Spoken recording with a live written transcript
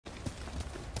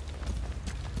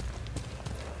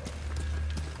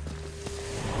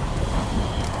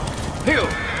Heal!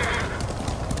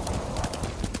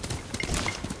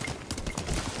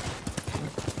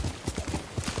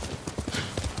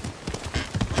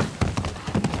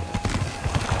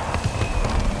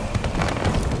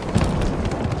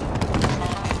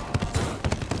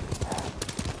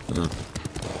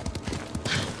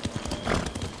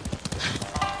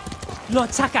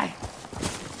 Lord Sakai!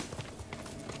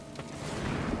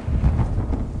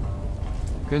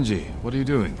 Kenji, what are you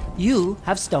doing? You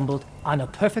have stumbled on a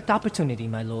perfect opportunity,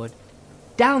 my lord.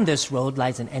 Down this road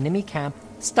lies an enemy camp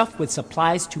stuffed with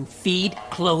supplies to feed,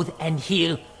 clothe, and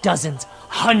heal dozens,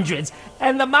 hundreds,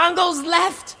 and the Mongols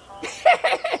left!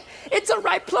 It's a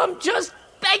ripe plum just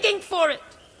begging for it!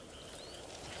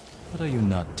 What are you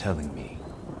not telling me?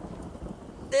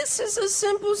 This is a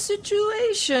simple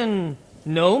situation.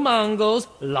 No Mongols,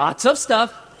 lots of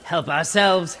stuff. Help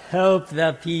ourselves, help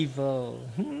the people.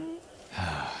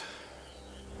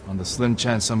 On the slim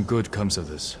chance some good comes of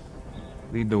this,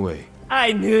 lead the way.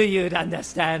 I knew you'd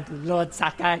understand, Lord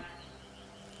Sakai.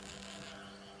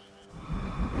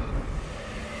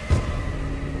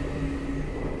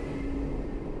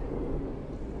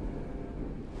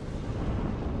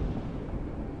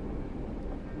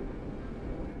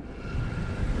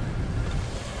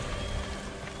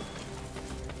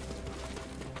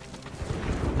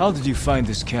 How did you find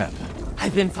this camp?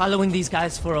 I've been following these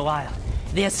guys for a while.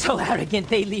 They're so arrogant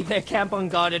they leave their camp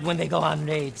unguarded when they go on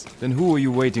raids. Then who are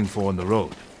you waiting for on the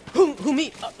road? Who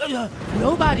me?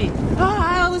 Nobody. Oh,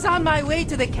 I was on my way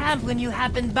to the camp when you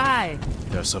happened by.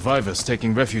 There are survivors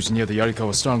taking refuge near the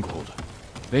Yarikawa stronghold.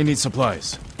 They need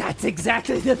supplies. That's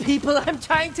exactly the people I'm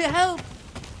trying to help.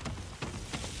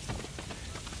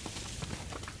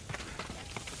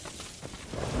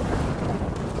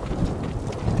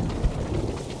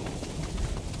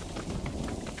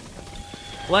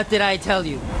 What did I tell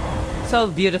you? So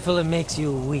beautiful it makes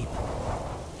you weep.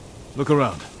 Look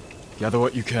around. Gather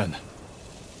what you can.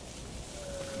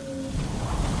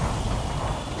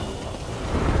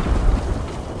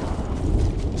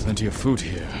 Plenty of food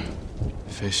here.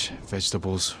 Fish,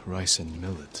 vegetables, rice, and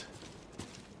millet.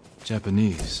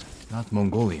 Japanese, not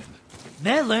Mongolian.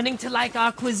 They're learning to like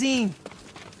our cuisine.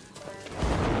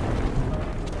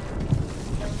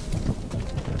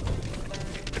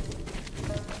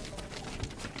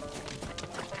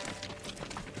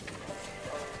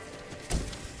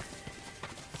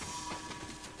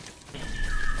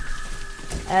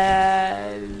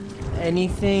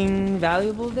 Anything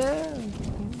valuable there?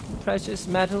 Precious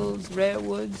metals, rare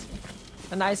woods,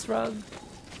 a nice rug?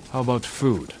 How about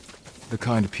food? The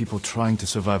kind people trying to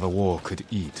survive a war could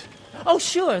eat. Oh,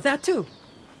 sure, that too.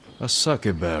 A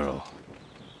sake barrel.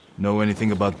 Know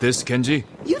anything about this, Kenji?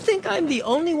 You think I'm the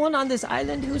only one on this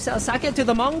island who sells sake to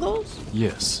the Mongols?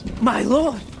 Yes. My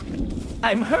lord,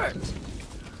 I'm hurt.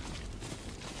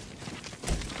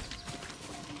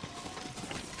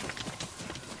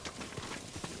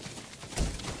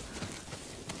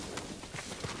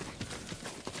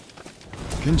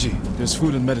 Kenji, there's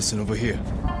food and medicine over here.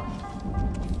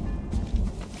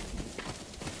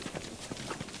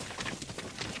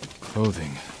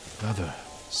 Clothing, leather,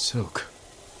 silk,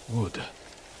 wood.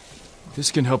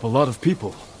 This can help a lot of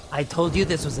people. I told you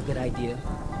this was a good idea.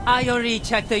 I already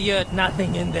checked the yurt,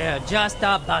 nothing in there, just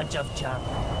a bunch of junk.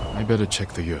 I better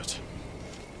check the yurt.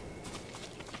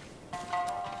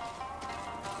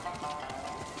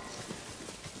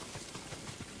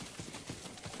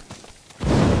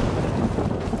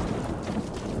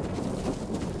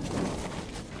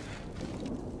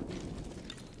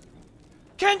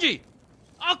 Kenji!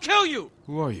 I'll kill you!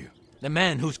 Who are you? The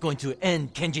man who's going to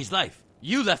end Kenji's life.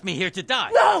 You left me here to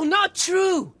die. No, not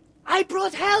true! I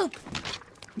brought help!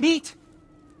 Meet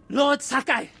Lord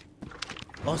Sakai,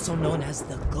 also known as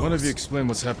the Ghost. One of you explain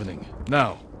what's happening.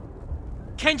 Now.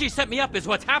 Kenji set me up is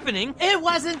what's happening. It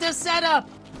wasn't a setup!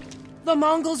 The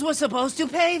Mongols were supposed to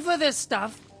pay for this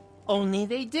stuff, only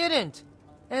they didn't.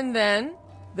 And then,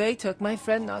 they took my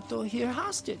friend Nattau here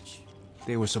hostage.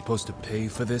 They were supposed to pay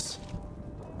for this?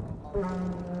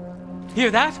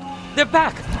 Hear that? They're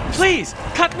back! Please,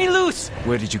 cut me loose!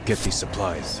 Where did you get these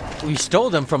supplies? We stole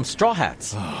them from Straw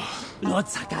Hats. Lord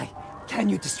Sakai, can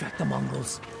you distract the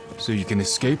Mongols? So you can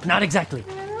escape? Not exactly.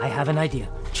 I have an idea.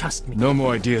 Trust me. No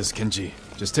more ideas, Kenji.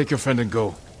 Just take your friend and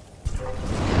go.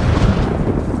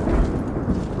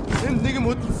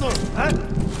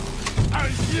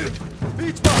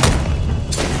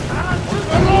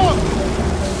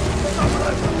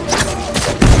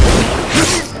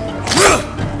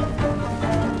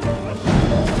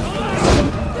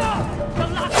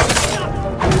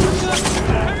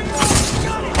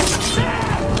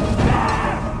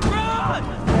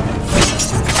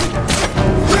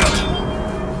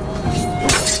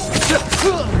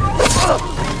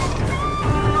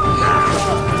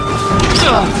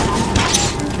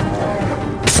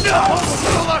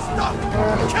 Steal our stuff!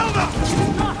 Kill them!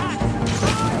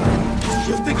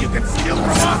 You think you can steal from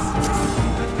us?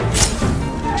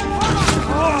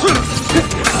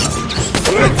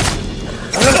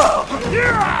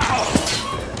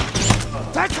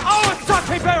 That's our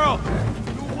sake barrel!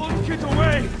 You won't get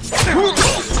away!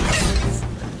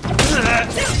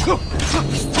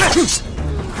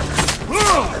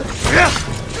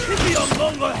 Keep your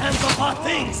Mongol hands off our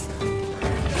things!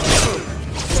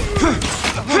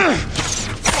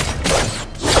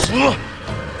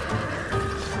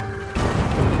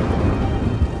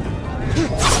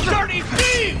 Dirty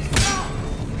thieves!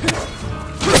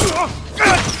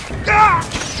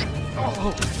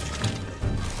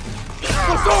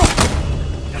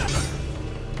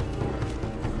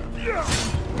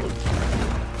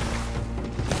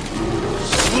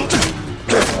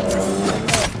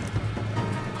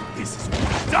 This is where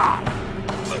you die!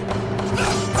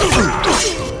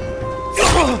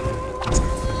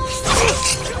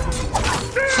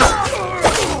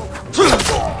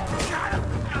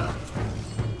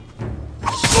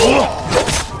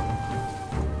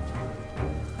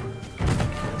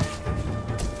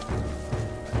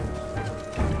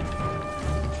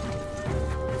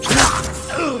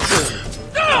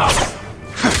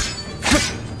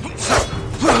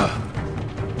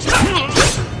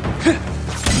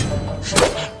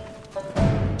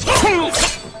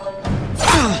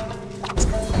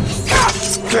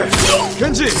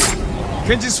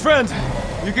 Kenji's friend!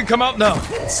 You can come out now.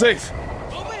 It's safe.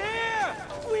 Over here!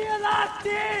 We are locked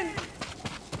in!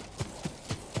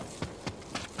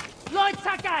 Lord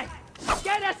Sakai!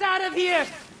 Get us out of here!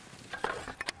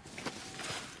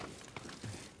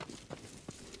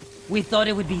 We thought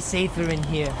it would be safer in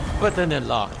here. But then they're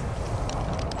locked.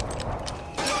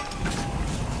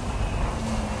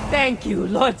 Thank you,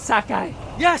 Lord Sakai.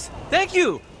 Yes, thank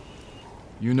you!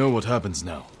 You know what happens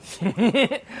now.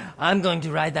 I'm going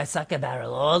to ride that sake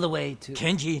barrel all the way to...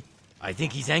 Kenji, I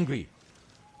think he's angry.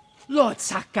 Lord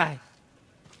Sakai,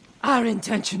 our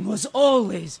intention was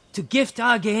always to gift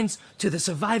our gains to the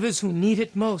survivors who need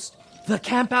it most. The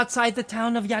camp outside the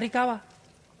town of Yarikawa.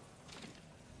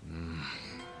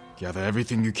 Gather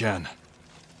everything you can.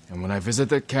 And when I visit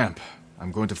that camp,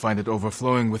 I'm going to find it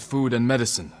overflowing with food and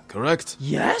medicine, correct?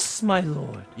 Yes, my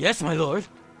lord. Yes, my lord.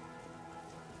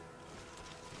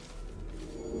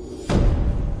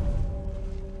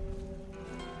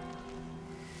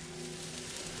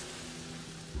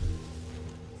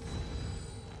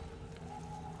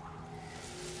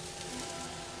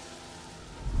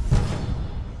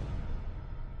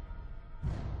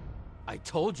 I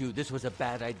told you this was a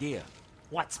bad idea.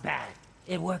 What's bad?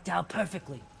 It worked out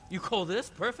perfectly. You call this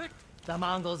perfect? The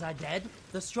Mongols are dead,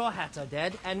 the Straw Hats are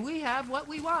dead, and we have what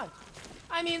we want.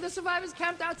 I mean, the survivors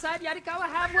camped outside Yarikawa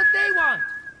have what they want.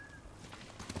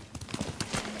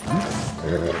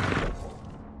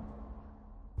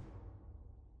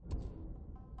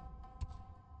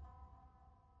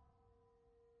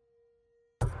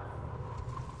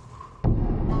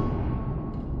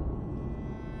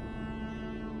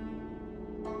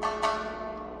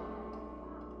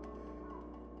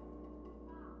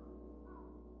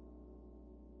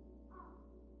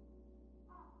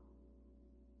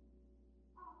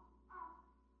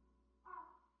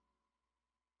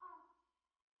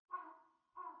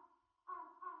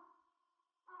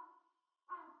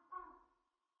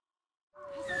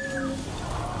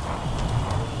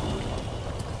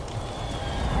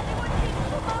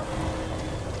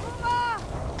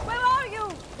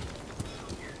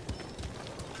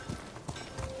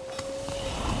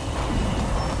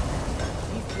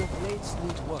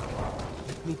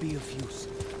 Be of use.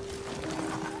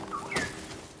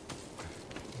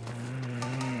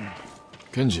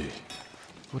 Kenji,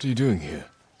 what are you doing here?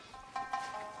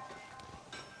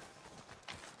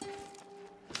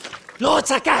 Lord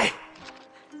Sakai!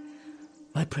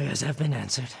 My prayers have been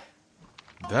answered.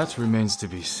 That remains to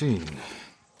be seen.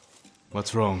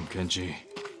 What's wrong, Kenji?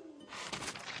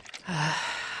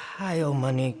 I owe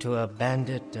money to a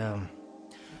bandit,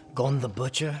 Gon the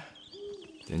Butcher.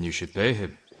 Then you should pay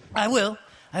him. I will.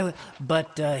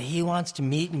 But he wants to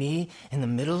meet me in the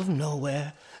middle of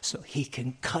nowhere so he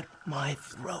can cut my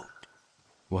throat.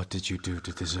 What did you do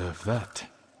to deserve that?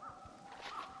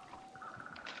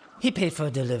 He paid for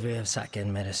delivery of sake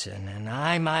and medicine, and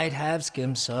I might have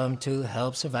skimmed some to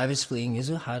help survivors fleeing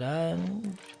Izuhara,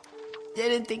 and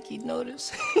didn't think he'd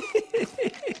notice.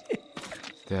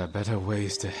 There are better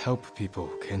ways to help people,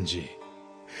 Kenji.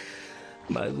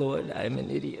 My lord, I'm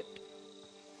an idiot.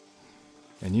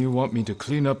 And you want me to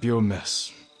clean up your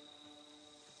mess.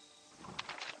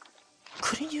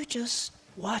 Couldn't you just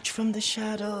watch from the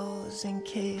shadows in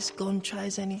case Gon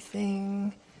tries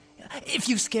anything. If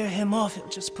you scare him off, he'll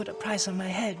just put a price on my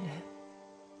head.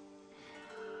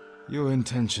 Your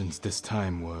intentions this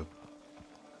time were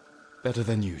better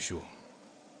than usual.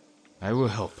 I will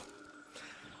help.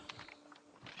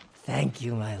 Thank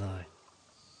you, my lord.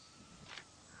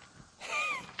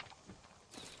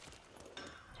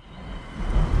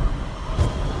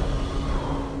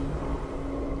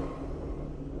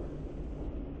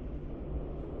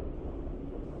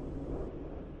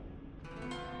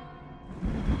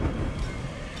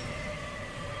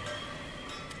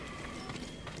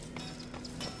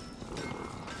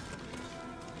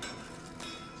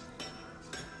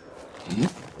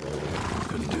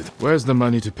 Where's the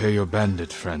money to pay your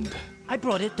bandit friend? I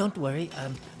brought it, don't worry.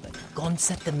 Gon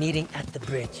set the meeting at the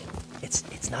bridge.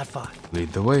 It's not far.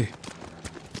 Lead the way.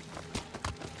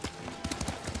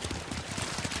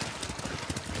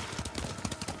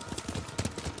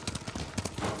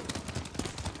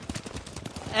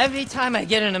 Every time I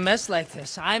get in a mess like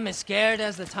this, I'm as scared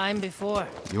as the time before.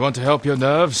 You want to help your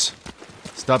nerves?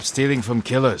 Stop stealing from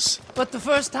killers. But the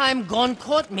first time Gon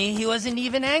caught me, he wasn't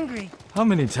even angry. How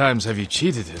many times have you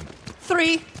cheated him?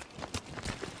 3.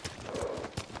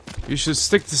 You should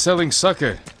stick to selling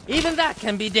sucker. Even that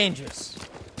can be dangerous.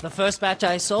 The first batch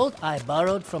I sold, I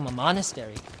borrowed from a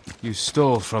monastery. You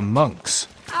stole from monks.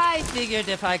 I figured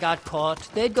if I got caught,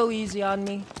 they'd go easy on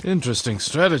me. Interesting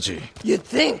strategy. You'd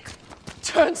think.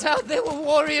 Turns out they were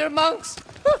warrior monks.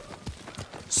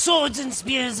 Swords and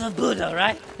spears of Buddha,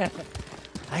 right?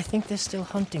 I think they're still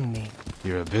hunting me.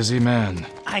 You're a busy man.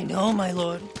 I know, my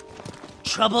lord.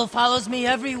 Trouble follows me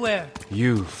everywhere.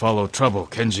 You follow trouble,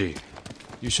 Kenji.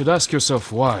 You should ask yourself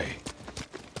why.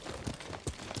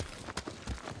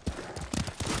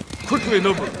 Quickly,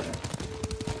 Nobu!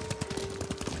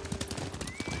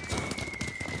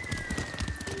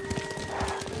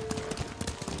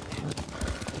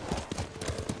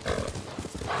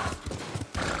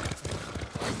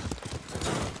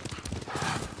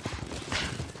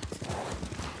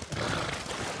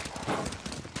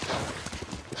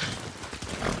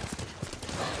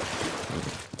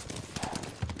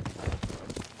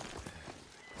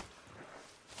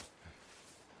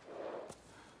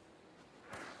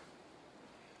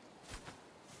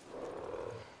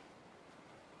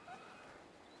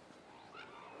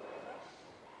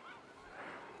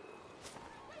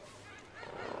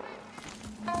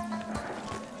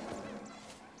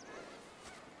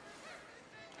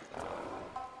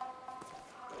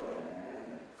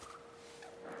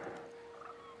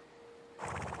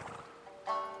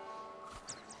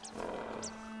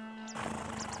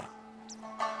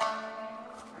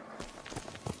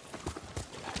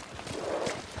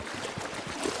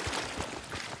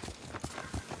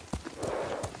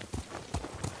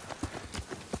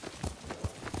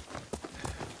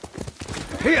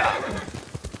 Here!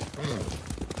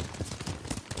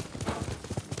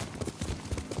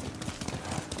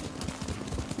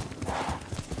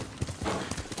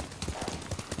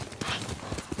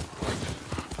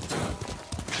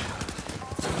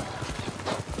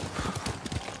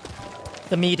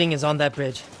 The meeting is on that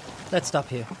bridge. Let's stop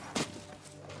here.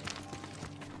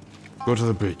 Go to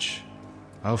the bridge.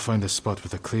 I'll find a spot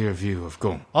with a clear view of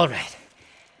Gon. All right.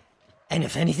 And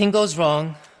if anything goes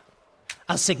wrong,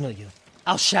 I'll signal you.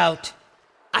 I'll shout,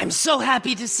 "I'm so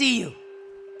happy to see you!"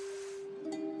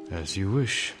 As you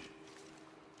wish.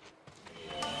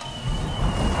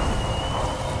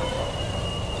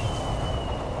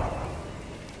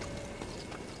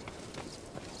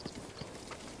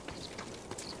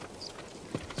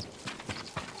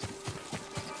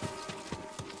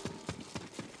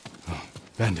 Oh,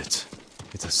 bandits.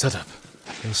 It's a setup.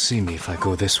 They'll see me if I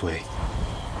go this way.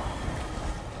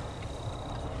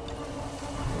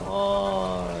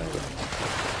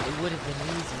 It would have been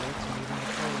easier to meet in the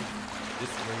cold.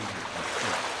 This way you can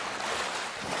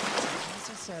It's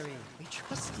necessary. We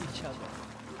trust each other.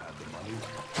 You have the money.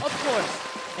 Of course.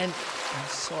 And I'm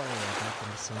sorry about the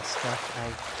missing stuff. I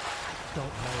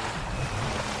don't know.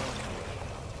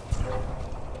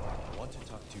 I want to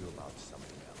talk to you about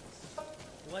something else.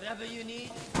 Whatever you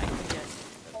need, I can get.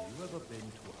 Have you ever been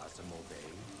to Asamo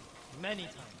Bay? Many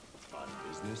times. On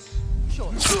business? Sure.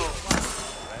 Ran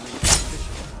into a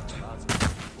fisherman last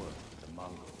week's work with the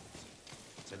Mongols.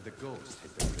 Said the ghost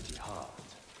hit them pretty hard.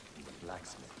 And the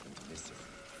blacksmith went missing.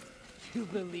 You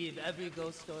believe every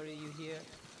ghost story you hear?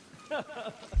 But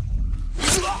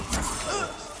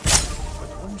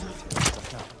one detail is a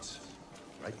fact.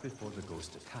 Right before the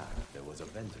ghost attack, there was a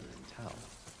vendor in town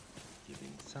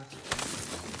giving sake.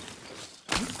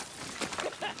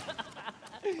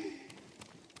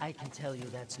 I can tell you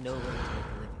that's no way to make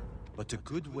a living. but a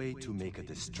good way to make a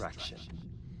distraction.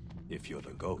 If you're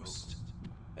the ghost,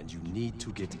 and you need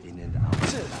to get in and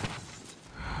out.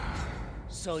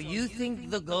 So you think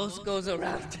the ghost goes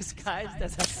around disguised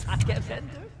as a sake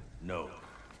vendor? No.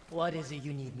 What is it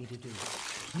you need me to do?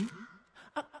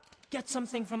 Get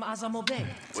something from Azamo Bey.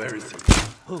 Where is he?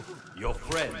 Who? Your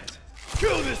friend.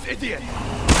 Kill this idiot!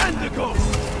 And the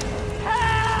ghost!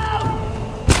 Help!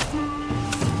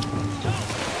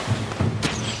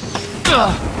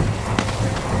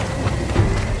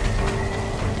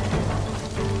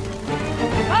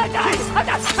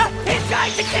 He's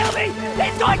trying to kill me!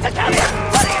 He's going to kill me!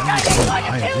 What are you doing? He's going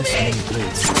to kill This me! many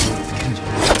blades with Kenji.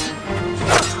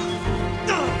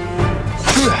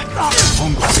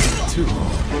 Mongol too.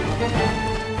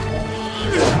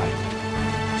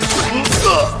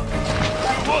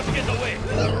 Won't get away!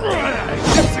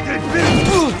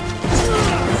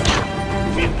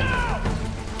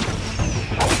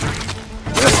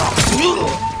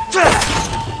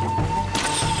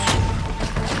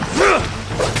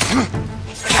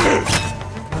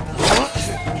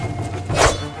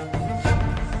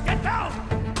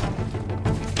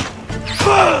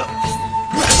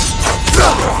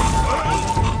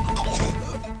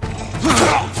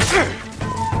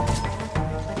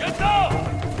 Get down!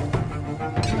 Get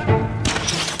down!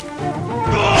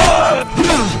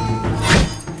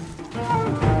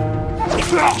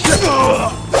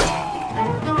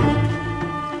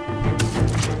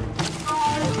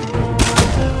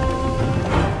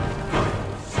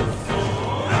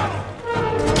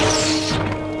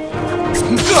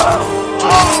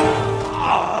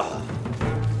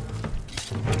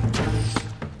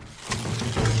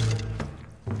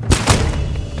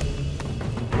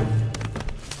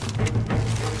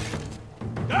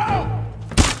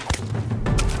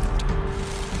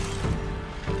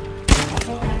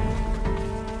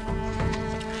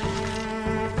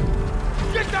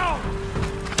 Get down!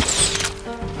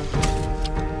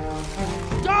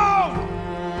 Down!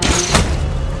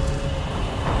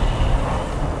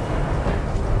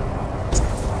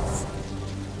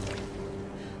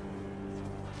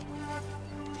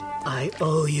 I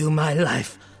owe you my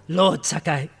life, Lord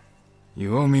Sakai.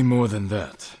 You owe me more than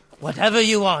that. Whatever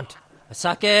you want. A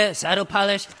sake, saddle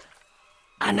polish,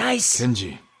 a nice...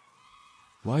 Kenji,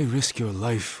 why risk your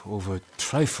life over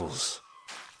trifles?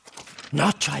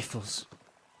 Not trifles.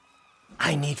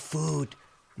 I need food,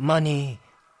 money,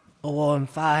 a warm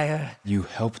fire. You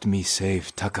helped me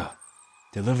save Taka.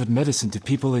 Delivered medicine to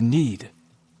people in need.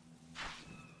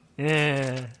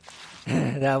 Yeah,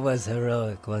 that was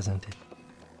heroic, wasn't it?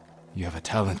 You have a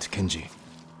talent, Kenji.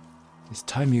 It's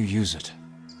time you use it.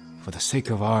 For the sake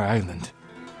of our island.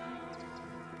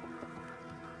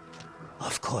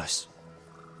 Of course.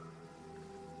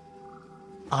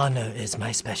 Honor is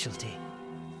my specialty.